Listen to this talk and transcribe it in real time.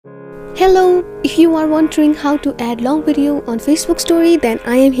Hello, if you are wondering how to add long video on Facebook story, then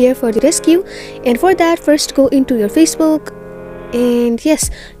I am here for the rescue. And for that, first go into your Facebook and yes,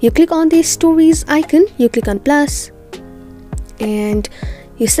 you click on the stories icon, you click on plus and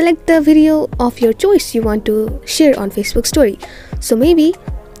you select the video of your choice you want to share on Facebook story. So maybe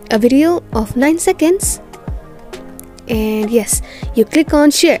a video of 9 seconds and yes, you click on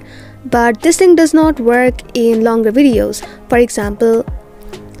share. But this thing does not work in longer videos. For example,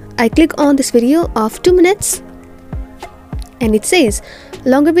 I click on this video of 2 minutes and it says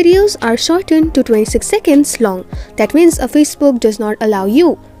longer videos are shortened to 26 seconds long. That means Facebook does not allow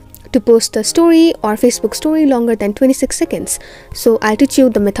you to post a story or Facebook story longer than 26 seconds. So I'll teach you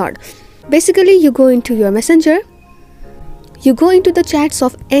the method. Basically, you go into your messenger, you go into the chats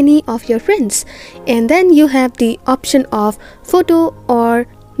of any of your friends, and then you have the option of photo or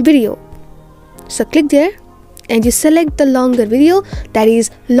video. So click there and you select the longer video that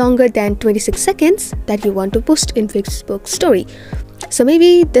is longer than 26 seconds that you want to post in Facebook story. So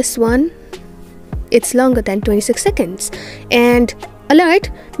maybe this one, it's longer than 26 seconds. And alert,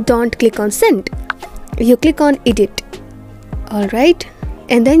 don't click on send. You click on edit. Alright.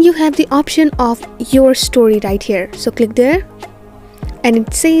 And then you have the option of your story right here. So click there and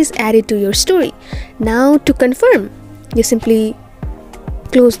it says add it to your story. Now to confirm, you simply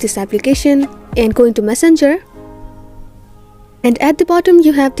close this application and go into Messenger. And at the bottom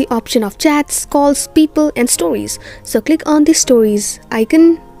you have the option of chats, calls, people and stories. So click on the stories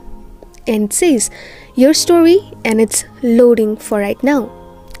icon and it says your story and it's loading for right now.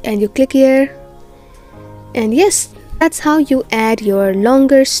 And you click here and yes, that's how you add your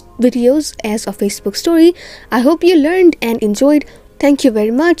longer videos as a Facebook story. I hope you learned and enjoyed. Thank you very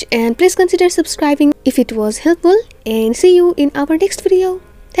much and please consider subscribing if it was helpful and see you in our next video.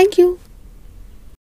 Thank you.